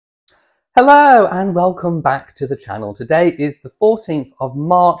Hello and welcome back to the channel. Today is the 14th of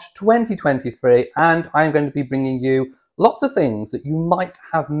March 2023 and I'm going to be bringing you lots of things that you might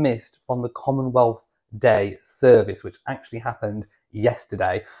have missed from the Commonwealth Day Service, which actually happened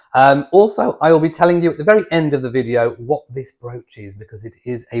yesterday. Also, I will be telling you at the very end of the video what this brooch is because it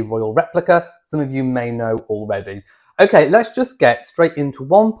is a royal replica. Some of you may know already. Okay, let's just get straight into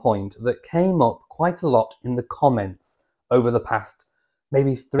one point that came up quite a lot in the comments over the past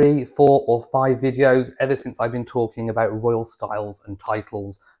maybe 3, 4 or 5 videos ever since I've been talking about royal styles and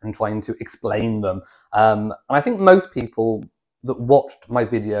titles and trying to explain them. And I think most people that watched my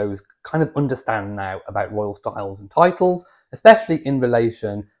videos kind of understand now about royal styles and titles, especially in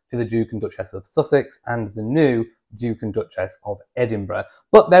relation to the Duke and Duchess of Sussex and the new Duke and Duchess of Edinburgh.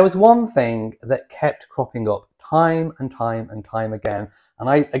 But there was one thing that kept cropping up time and time again. And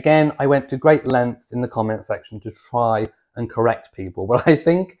I went to great lengths in the comment section to try and correct people, but I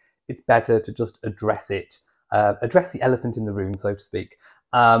think it's better to just address it, address the elephant in the room, so to speak,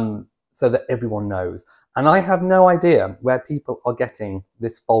 so that everyone knows. And I have no idea where people are getting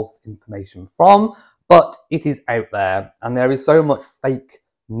this false information from, but it is out there, and there is so much fake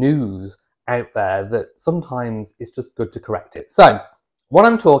news out there that sometimes it's just good to correct it. So what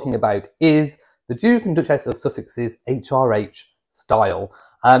I'm talking about is the Duke and Duchess of Sussex's HRH style.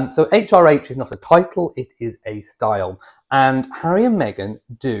 So HRH is not a title, it is a style. And Harry and Meghan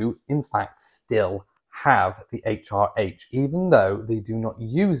do, in fact, still have the HRH, even though they do not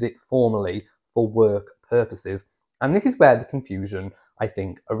use it formally for work purposes. And this is where the confusion, I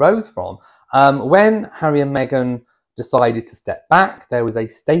think, arose from. When Harry and Meghan decided to step back, there was a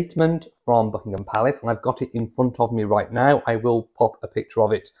statement from Buckingham Palace, and I've got it in front of me right now. I will pop a picture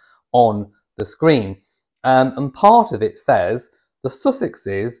of it on the screen. And part of it says, the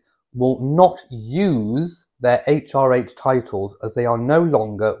Sussexes will not use their HRH titles as they are no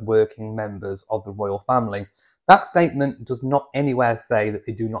longer working members of the royal family. That statement does not anywhere say that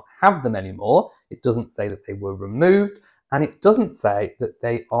they do not have them anymore. It doesn't say that they were removed, and it doesn't say that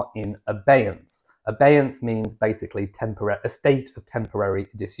they are in abeyance. Abeyance means basically a state of temporary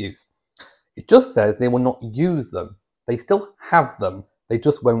disuse. It just says they will not use them. They still have them. They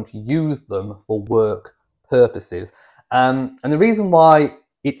just won't use them for work purposes. And the reason why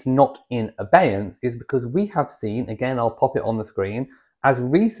it's not in abeyance is because we have seen, again, I'll pop it on the screen, as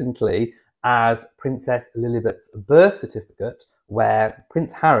recently as Princess Lilibet's birth certificate, where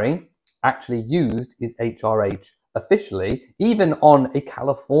Prince Harry actually used his HRH officially, even on a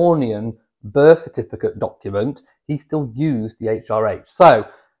Californian birth certificate document, he still used the HRH. So,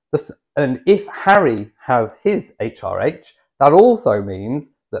 and if Harry has his HRH, that also means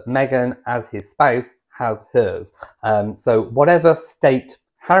that Meghan, as his spouse, has hers. So whatever state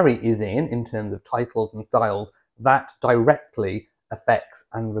Harry is in terms of titles and styles, that directly affects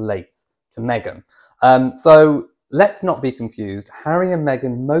and relates to Meghan. So let's not be confused. Harry and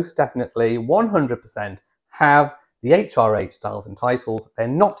Meghan most definitely 100% have the HRH styles and titles. They're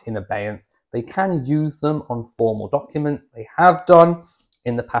not in abeyance. They can use them on formal documents. They have done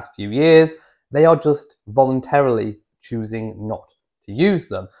in the past few years. They are just voluntarily choosing not to use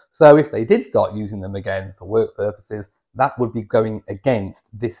them. So if they did start using them again for work purposes, that would be going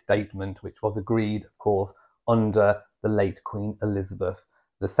against this statement, which was agreed, of course, under the late Queen Elizabeth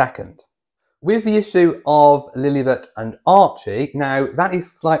II. With the issue of Lilibet and Archie, now that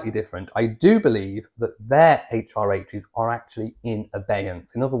is slightly different. I do believe that their HRHs are actually in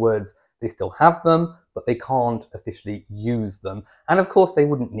abeyance. In other words, they still have them, but they can't officially use them. And of course, they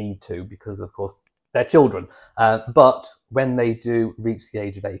wouldn't need to because, of course, they're children. But when they do reach the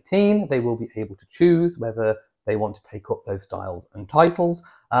age of 18, they will be able to choose whether they want to take up those styles and titles.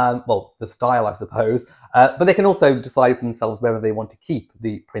 Well, the style, I suppose. But they can also decide for themselves whether they want to keep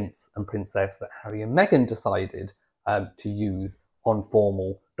the prince and princess that Harry and Meghan decided to use on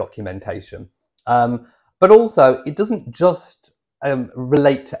formal documentation. But also, it doesn't just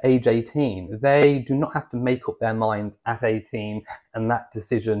relate to age 18. They do not have to make up their minds at 18 and that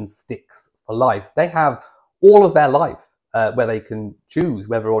decision sticks for life. They have all of their life where they can choose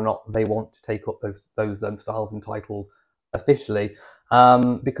whether or not they want to take up those styles and titles officially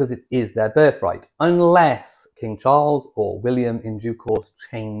because it is their birthright, unless King Charles or William in due course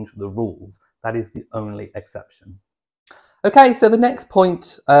change the rules. That is the only exception. Okay, so the next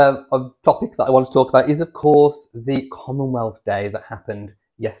point of topic that I want to talk about is, of course, the Commonwealth Day that happened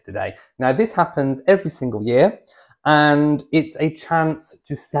yesterday. Now, this happens every single year, and it's a chance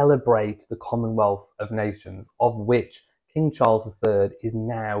to celebrate the Commonwealth of Nations, of which King Charles III is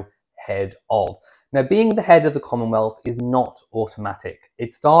now head of. Now, being the head of the Commonwealth is not automatic.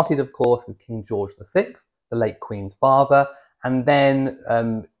 It started, of course, with King George VI, the late Queen's father, and then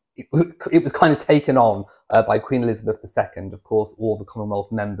it was kind of taken on by Queen Elizabeth II. Of course, all the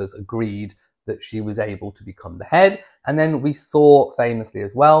Commonwealth members agreed that she was able to become the head. And then we saw famously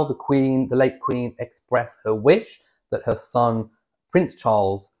as well, the late Queen, express her wish that her son, Prince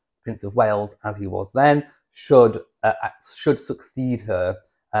Charles, Prince of Wales, as he was then, should succeed her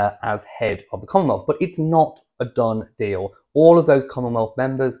as head of the Commonwealth. But it's not a done deal. All of those Commonwealth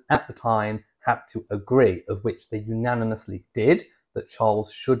members at the time had to agree, of which they unanimously did, that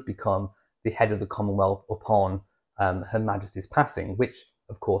Charles should become the head of the Commonwealth upon Her Majesty's passing, which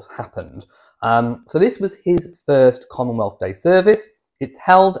of course happened. So this was his first Commonwealth Day service. It's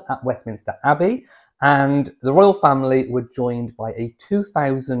held at Westminster Abbey, and the royal family were joined by a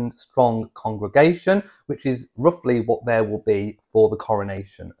 2,000 strong congregation, which is roughly what there will be for the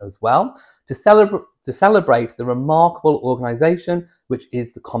coronation as well, to celebrate the remarkable organisation which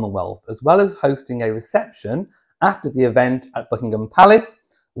is the Commonwealth, as well as hosting a reception after the event at Buckingham Palace,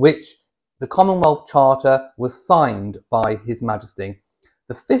 which the Commonwealth Charter was signed by His Majesty.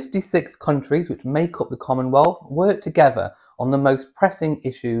 The 56 countries which make up the Commonwealth work together on the most pressing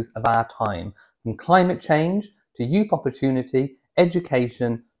issues of our time, from climate change to youth opportunity,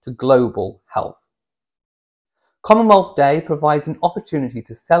 education to global health. Commonwealth Day provides an opportunity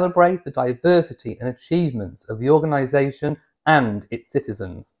to celebrate the diversity and achievements of the organisation and its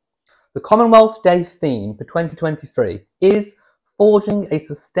citizens. The Commonwealth Day theme for 2023 is Forging a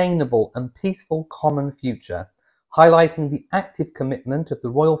Sustainable and Peaceful Common Future, highlighting the active commitment of the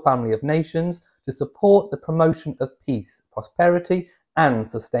Royal Family of Nations to support the promotion of peace, prosperity and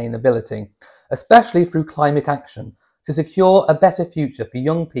sustainability, especially through climate action, to secure a better future for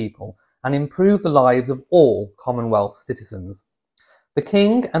young people and improve the lives of all Commonwealth citizens. The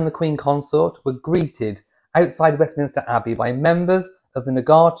King and the Queen Consort were greeted outside Westminster Abbey by members of the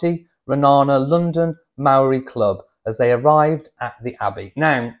Nagati Ranana London Maori Club as they arrived at the Abbey.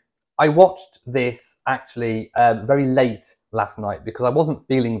 Now, I watched this actually very late last night because I wasn't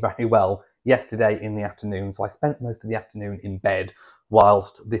feeling very well yesterday in the afternoon, so I spent most of the afternoon in bed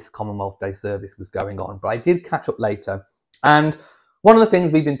whilst this Commonwealth Day service was going on. But I did catch up later, and one of the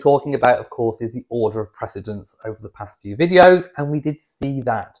things we've been talking about, of course, is the order of precedence over the past few videos, and we did see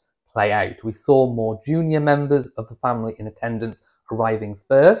that play out. We saw more junior members of the family in attendance arriving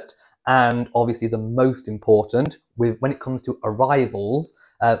first, and obviously the most important, when it comes to arrivals,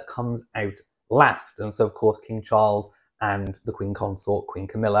 comes out last. And so, of course, King Charles and the Queen Consort, Queen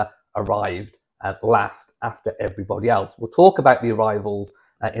Camilla, arrived last after everybody else. We'll talk about the arrivals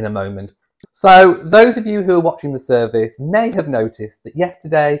in a moment. So those of you who are watching the service may have noticed that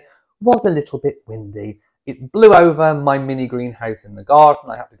yesterday was a little bit windy. It blew over my mini greenhouse in the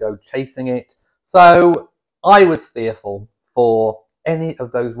garden. I had to go chasing it. So I was fearful for any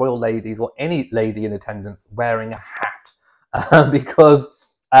of those royal ladies or any lady in attendance wearing a hat because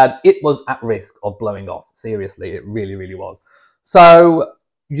it was at risk of blowing off. Seriously, it really, really was. So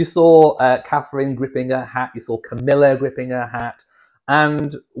you saw Catherine gripping her hat. You saw Camilla gripping her hat.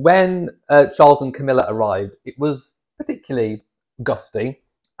 And when Charles and Camilla arrived, it was particularly gusty,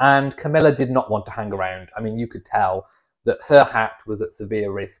 and Camilla did not want to hang around. I mean, you could tell that her hat was at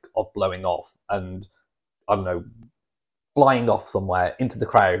severe risk of blowing off and, I don't know, flying off somewhere into the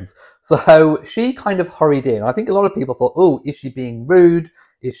crowds. So she kind of hurried in. I think a lot of people thought, oh, is she being rude?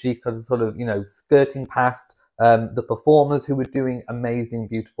 Is she sort of, you know, skirting past the performers who were doing amazing,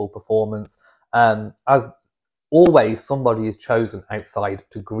 beautiful performance? As always, somebody is chosen outside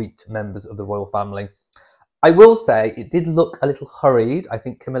to greet members of the royal family. I will say it did look a little hurried. I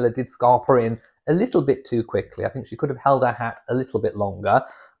think Camilla did scarper in a little bit too quickly. I think she could have held her hat a little bit longer.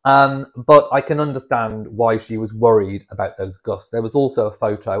 But I can understand why she was worried about those gusts. There was also a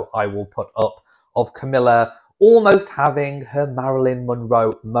photo I will put up of Camilla almost having her Marilyn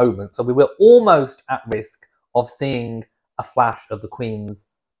Monroe moment. So we were almost at risk of seeing a flash of the Queen's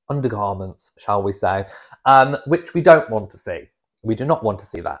undergarments, shall we say, which we don't want to see. We do not want to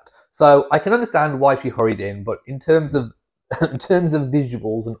see that. So I can understand why she hurried in, but in terms of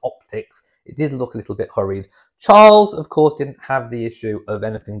visuals and optics, it did look a little bit hurried. Charles, of course, didn't have the issue of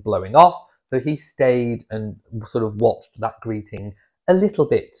anything blowing off, so he stayed and sort of watched that greeting a little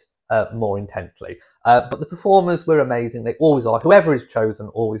bit more intently. But the performers were amazing. They always are. Whoever is chosen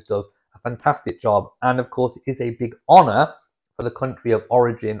always does a fantastic job. And of course, it is a big honour for the country of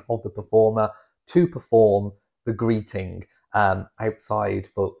origin of the performer to perform the greeting outside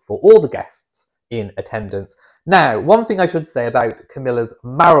for all the guests in attendance. Now, one thing I should say about Camilla's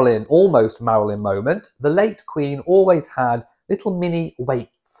almost Marilyn moment, the late Queen always had little mini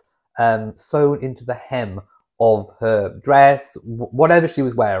weights sewn into the hem of her dress, whatever she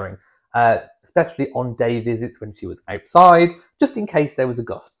was wearing. especially on day visits when she was outside, just in case there was a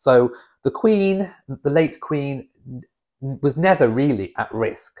gust. So the Queen, the late Queen, was never really at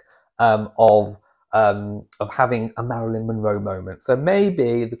risk of having a Marilyn Monroe moment. So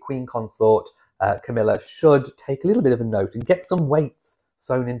maybe the Queen Consort, Camilla, should take a little bit of a note and get some weights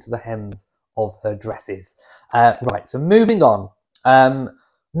sewn into the hems of her dresses. Right, so moving on.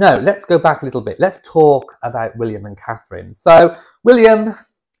 No, let's go back a little bit. Let's talk about William and Catherine. So William,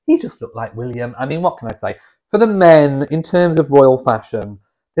 he just looked like William. I mean, what can I say? For the men, in terms of royal fashion,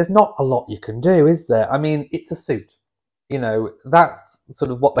 there's not a lot you can do, is there? I mean, it's a suit. You know, that's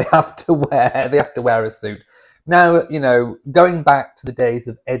sort of what they have to wear. They have to wear a suit. Now, you know, going back to the days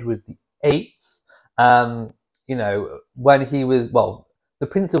of Edward VIII, you know, when he was, well, the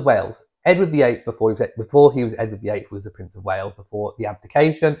Prince of Wales, Edward VIII, before he was Edward VIII, was the Prince of Wales before the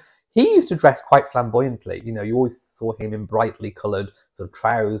abdication. He used to dress quite flamboyantly. You know, you always saw him in brightly coloured sort of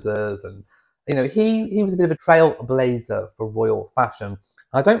trousers, and you know, he was a bit of a trailblazer for royal fashion.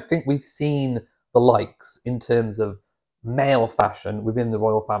 I don't think we've seen the likes in terms of male fashion within the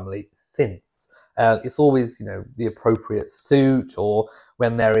royal family since. It's always, you know, the appropriate suit, or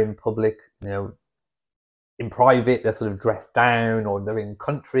when they're in public, you know, in private, they're sort of dressed down, or they're in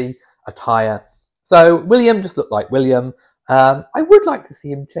country attire. So William just looked like William. I would like to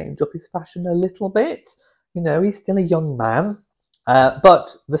see him change up his fashion a little bit. You know, he's still a young man,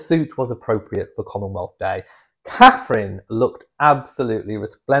 but the suit was appropriate for Commonwealth Day. Catherine looked absolutely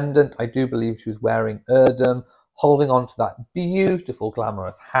resplendent. I do believe she was wearing Erdem, holding on to that beautiful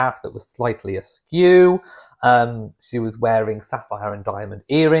glamorous hat that was slightly askew. She was wearing sapphire and diamond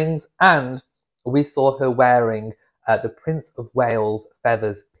earrings, and we saw her wearing the Prince of Wales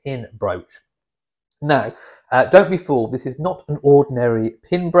feathers pin brooch. Now, don't be fooled, this is not an ordinary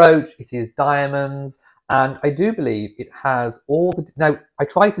pin brooch, it is diamonds, and I do believe it has all the... Now, I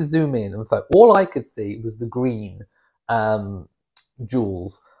tried to zoom in, and all I could see was the green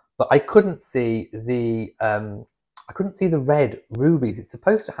jewels, but I couldn't see the red rubies. It's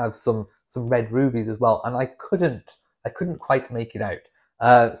supposed to have some red rubies as well, and I couldn't quite make it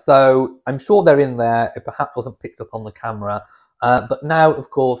out. So I'm sure they're in there. It perhaps wasn't picked up on the camera. But now, of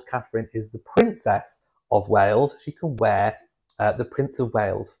course, Catherine is the Princess of Wales. She can wear the Prince of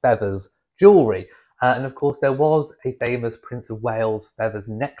Wales feathers jewellery. And of course, there was a famous Prince of Wales feathers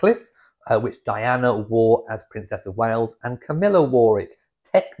necklace, which Diana wore as Princess of Wales, and Camilla wore it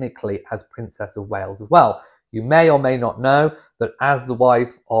technically as Princess of Wales as well. You may or may not know that as the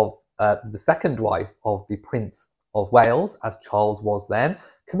wife of the second wife of the Prince of Wales, as Charles was then,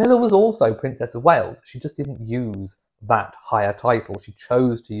 Camilla was also Princess of Wales. She just didn't use that higher title. She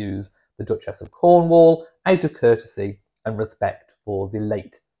chose to use the Duchess of Cornwall out of courtesy and respect for the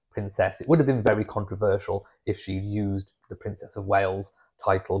late princess. It would have been very controversial if she'd used the Princess of Wales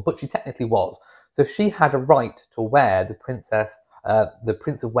title, but she technically was. So she had a right to wear the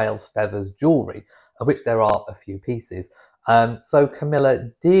Prince of Wales feathers jewellery, of which there are a few pieces. So Camilla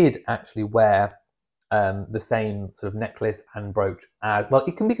did actually wear the same sort of necklace and brooch as, well,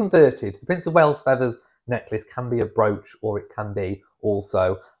 it can be converted. The Prince of Wales feathers necklace can be a brooch, or it can be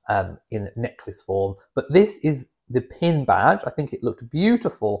also in necklace form. But this is the pin badge. I think it looked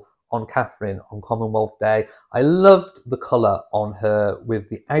beautiful on Catherine on Commonwealth Day. I loved the colour on her with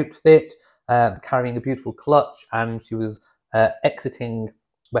the outfit, carrying a beautiful clutch, and she was exiting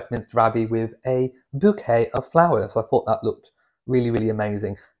Westminster Abbey with a bouquet of flowers. So I thought that looked really, really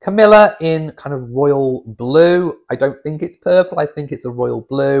amazing. Camilla in kind of royal blue. I don't think it's purple. I think it's a royal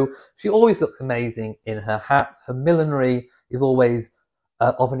blue. She always looks amazing in her hat. Her millinery is always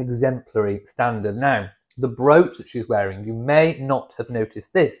of an exemplary standard. Now, the brooch that she's wearing, you may not have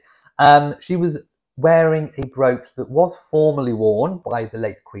noticed this. She was wearing a brooch that was formerly worn by the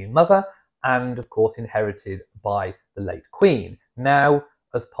late Queen Mother and, of course, inherited by the late Queen. Now,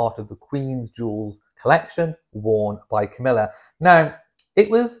 as part of the Queen's Jewels collection, worn by Camilla. Now, it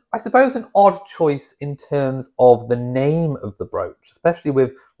was, I suppose, an odd choice in terms of the name of the brooch, especially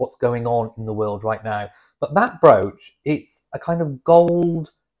with what's going on in the world right now. But that brooch, it's a kind of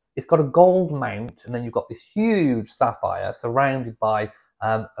gold, it's got a gold mount, and then you've got this huge sapphire surrounded by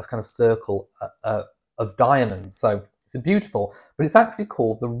a kind of circle of diamonds. So it's beautiful, but it's actually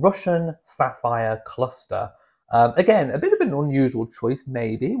called the Russian Sapphire Cluster. Again, a bit of an unusual choice,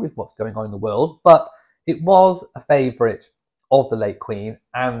 maybe, with what's going on in the world, but it was a favourite of the late Queen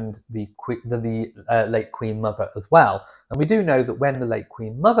and the late Queen Mother as well. And we do know that when the late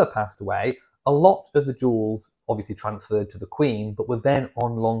Queen Mother passed away, a lot of the jewels obviously transferred to the Queen, but were then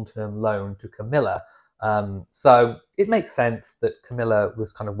on long-term loan to Camilla. So it makes sense that Camilla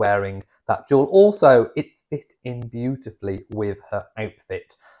was kind of wearing that jewel. Also, it fit in beautifully with her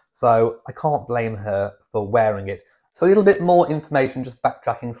outfit. So I can't blame her for wearing it. So a little bit more information, just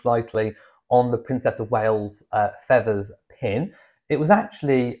backtracking slightly on the Princess of Wales feathers pin. It was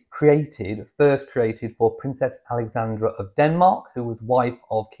actually first created for Princess Alexandra of Denmark, who was wife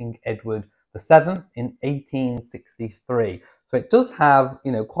of King Edward VII in 1863. So it does have,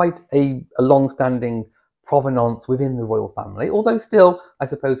 quite a long-standing provenance within the royal family, although still, I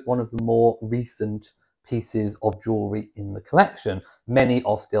suppose, one of the more recent pieces of jewellery in the collection. Many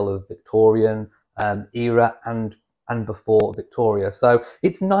are still of Victorian era and before Victoria. So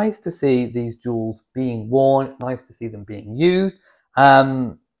it's nice to see these jewels being worn. It's nice to see them being used.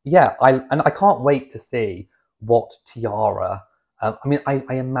 Yeah, I can't wait to see what tiara.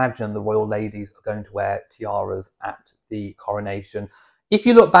 I imagine the royal ladies are going to wear tiaras at the coronation. If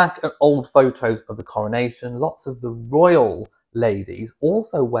you look back at old photos of the coronation, lots of the royal ladies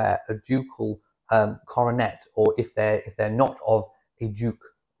also wear a ducal coronet, or if they're not of a duke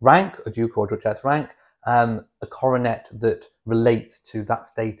rank, a duke or duchess rank, a coronet that relates to that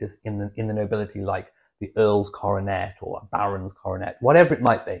status in the nobility, like the earl's coronet or a baron's coronet, whatever it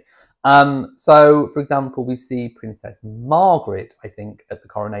might be. So, for example, we see Princess Margaret, I think, at the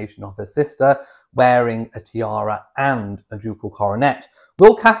coronation of her sister, wearing a tiara and a ducal coronet.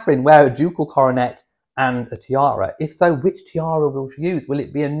 Will Catherine wear a ducal coronet and a tiara? If so, which tiara will she use? Will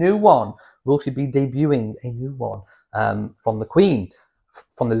it be a new one? Will she be debuting a new one from the Queen,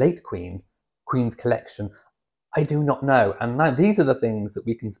 from the late Queen's collection? I do not know. And now these are the things that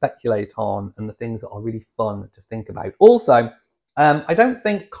we can speculate on and the things that are really fun to think about. Also, I don't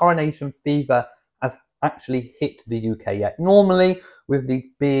think coronation fever has actually hit the UK yet. Normally, with these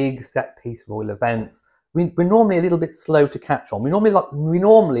big set-piece royal events, we're normally a little bit slow to catch on. We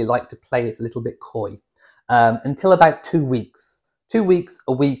normally like to play it a little bit coy until about 2 weeks. 2 weeks,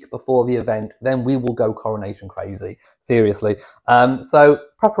 a week before the event, then we will go coronation crazy, seriously. So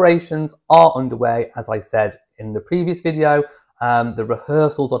preparations are underway, as I said in the previous video. The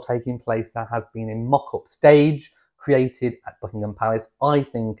rehearsals are taking place. There has been a mock-up stage created at Buckingham Palace. I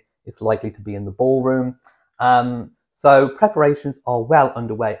think it's likely to be in the ballroom. So preparations are well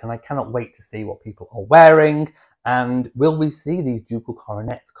underway, and I cannot wait to see what people are wearing. And will we see these ducal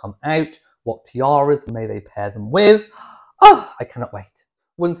coronets come out? What tiaras may they pair them with? Oh, I cannot wait.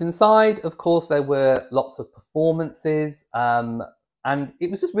 Once inside, of course, there were lots of performances, and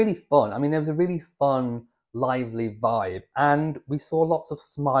it was just really fun. I mean, there was a really fun, lively vibe, and we saw lots of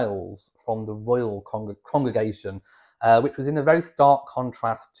smiles from the royal congregation, which was in a very stark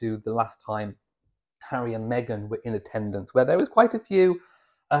contrast to the last time Harry and Meghan were in attendance, where there was quite a few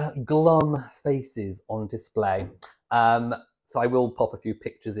glum faces on display. So I will pop a few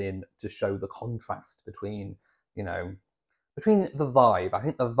pictures in to show the contrast between the vibe. I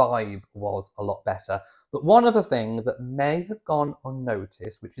think the vibe was a lot better. But one other thing that may have gone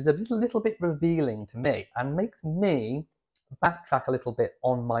unnoticed, which is a little bit revealing to me and makes me backtrack a little bit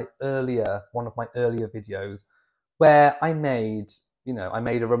on one of my earlier videos, where I made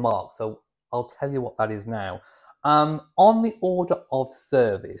a remark. So I'll tell you what that is now. On the order of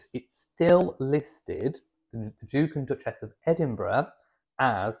service, it's still listed the Duke and Duchess of Edinburgh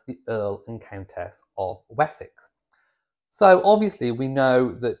as the Earl and Countess of Wessex. So obviously we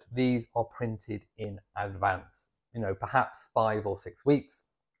know that these are printed in advance, perhaps 5 or 6 weeks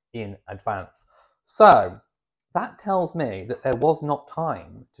in advance. So that tells me that there was not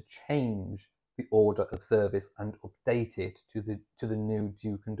time to change the order of service and update it to the new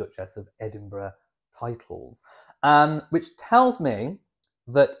Duke and Duchess of Edinburgh titles, which tells me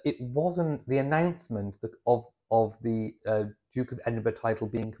that it wasn't the announcement of the Duke of Edinburgh title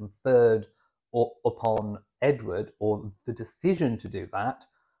being conferred upon Edward, or the decision to do that,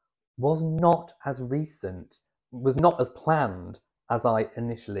 was not as recent, was not as planned as I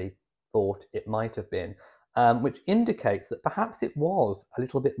initially thought it might have been, which indicates that perhaps it was a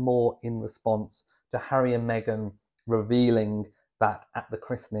little bit more in response to Harry and Meghan revealing that at the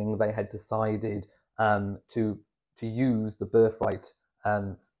christening they had decided to use the birthright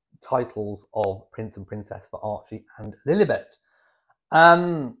titles of Prince and Princess for Archie and Lilibet.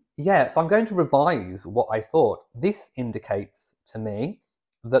 Yeah, so I'm going to revise what I thought. This indicates to me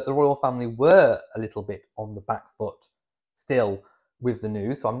that the royal family were a little bit on the back foot still with the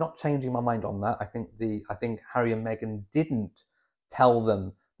news, so I'm not changing my mind on that. I think Harry and Meghan didn't tell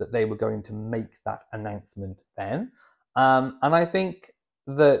them that they were going to make that announcement then, and I think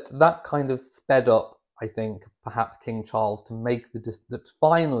that kind of sped up, I think, perhaps King Charles to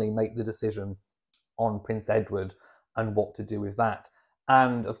finally make the decision on Prince Edward and what to do with that.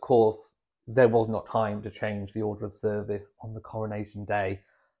 And of course, there was not time to change the order of service on the coronation day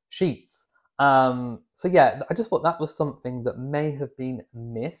sheets. So yeah, I just thought that was something that may have been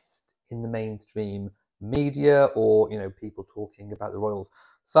missed in the mainstream media, or people talking about the royals.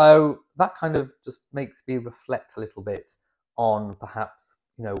 So that kind of just makes me reflect a little bit on perhaps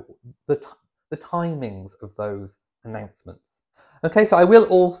the timings of those announcements. Okay, so I will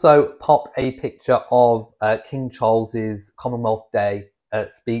also pop a picture of King Charles's Commonwealth Day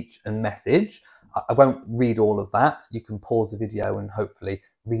speech and message. I won't read all of that. You can pause the video and hopefully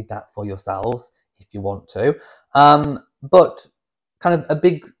read that for yourselves if you want to. But kind of a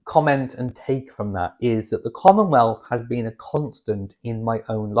big comment and take from that is that the Commonwealth has been a constant in my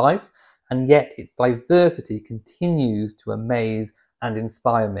own life, and yet its diversity continues to amaze and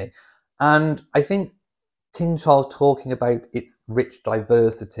inspire me. And I think King Charles talking about its rich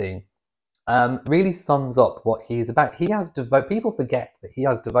diversity really sums up what he is about. He has people forget that he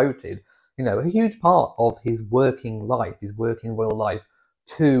has devoted, a huge part of his working life, his working royal life,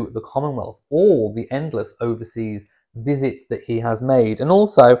 to the Commonwealth. All the endless overseas visits that he has made, and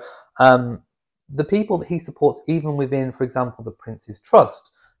also the people that he supports, even within, for example, the Prince's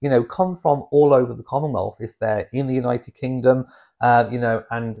Trust, come from all over the Commonwealth. If they're in the United Kingdom,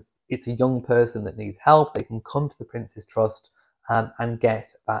 and it's a young person that needs help, they can come to the Prince's Trust and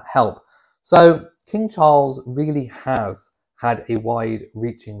get that help. So King Charles really has had a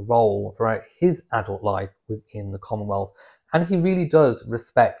wide-reaching role throughout his adult life within the Commonwealth, and he really does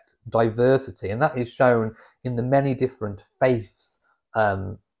respect diversity, and that is shown in the many different faiths,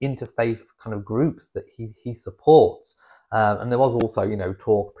 interfaith kind of groups that he supports. And there was also,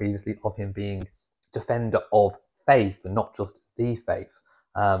 talk previously of him being defender of faith and not just the faith.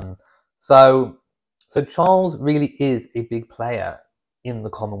 So Charles really is a big player in the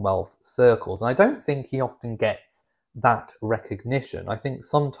Commonwealth circles, and I don't think he often gets that recognition. I think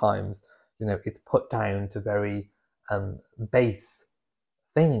sometimes, it's put down to very base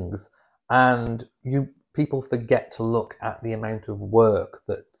things, and people forget to look at the amount of work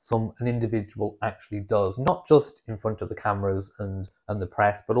that an individual actually does, not just in front of the cameras and the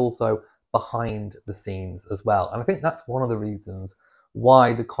press, but also behind the scenes as well. And I think that's one of the reasons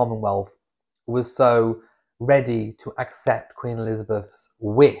why the Commonwealth was so ready to accept Queen Elizabeth's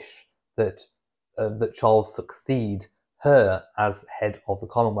wish that Charles succeed her as head of the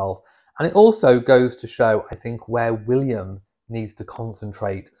Commonwealth. And it also goes to show, I think, where William needs to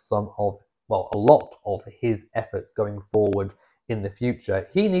concentrate a lot of his efforts going forward in the future.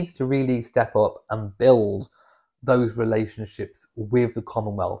 He needs to really step up and build those relationships with the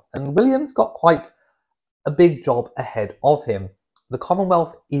Commonwealth. And William's got quite a big job ahead of him. The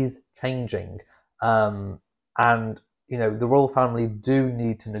Commonwealth is changing, and the royal family do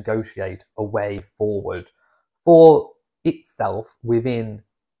need to negotiate a way forward for itself within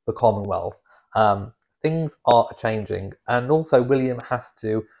the Commonwealth. Things are changing, and also William has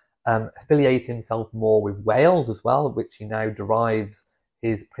to affiliate himself more with Wales as well, which he now derives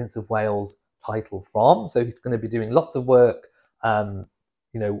his Prince of Wales title from. So he's going to be doing lots of work, in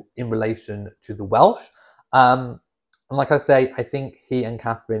relation to the Welsh. And like I say, I think he and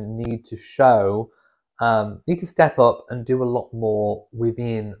Catherine need to step up and do a lot more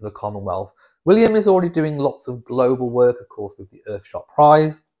within the Commonwealth. William is already doing lots of global work, of course, with the Earthshot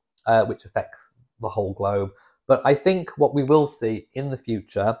Prize, which affects the whole globe. But I think what we will see in the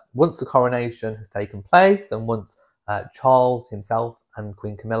future, once the coronation has taken place and once Charles himself and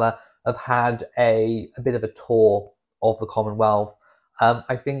Queen Camilla have had a bit of a tour of the Commonwealth,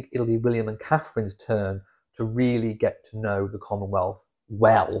 I think it'll be William and Catherine's turn to really get to know the Commonwealth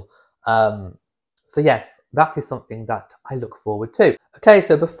well. So yes, that is something that I look forward to. Okay,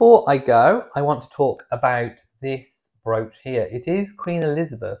 so before I go, I want to talk about this brooch here. It is Queen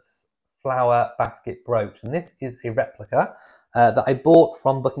Elizabeth's flower basket brooch, and this is a replica that I bought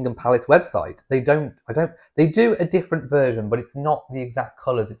from Buckingham Palace website. They do a different version, but it's not the exact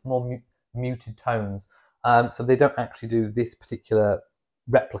colours. It's more muted tones. So they don't actually do this particular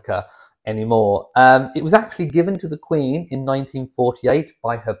replica anymore. It was actually given to the Queen in 1948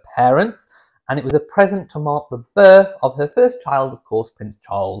 by her parents, and it was a present to mark the birth of her first child, of course, Prince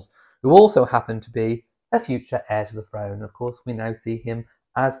Charles, who also happened to be a future heir to the throne. Of course, we now see him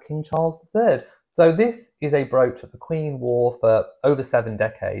as King Charles III. So this is a brooch that the Queen wore for over 7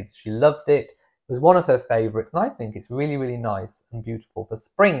 decades. She loved it. It was one of her favourites, and I think it's really, really nice and beautiful for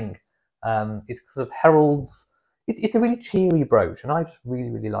spring. It sort of heralds. It's a really cheery brooch, and I just really,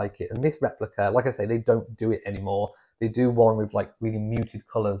 really like it. And this replica, like I say, they don't do it anymore. They do one with like really muted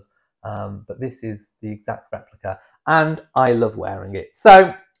colours, but this is the exact replica, and I love wearing it.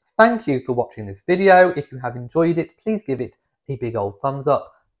 So thank you for watching this video. If you have enjoyed it, please give it a big old thumbs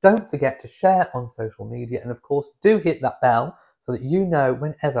up. Don't forget to share on social media, and of course do hit that bell so that you know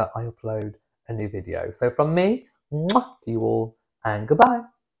whenever I upload a new video. So from me, mwah, to you all, and goodbye.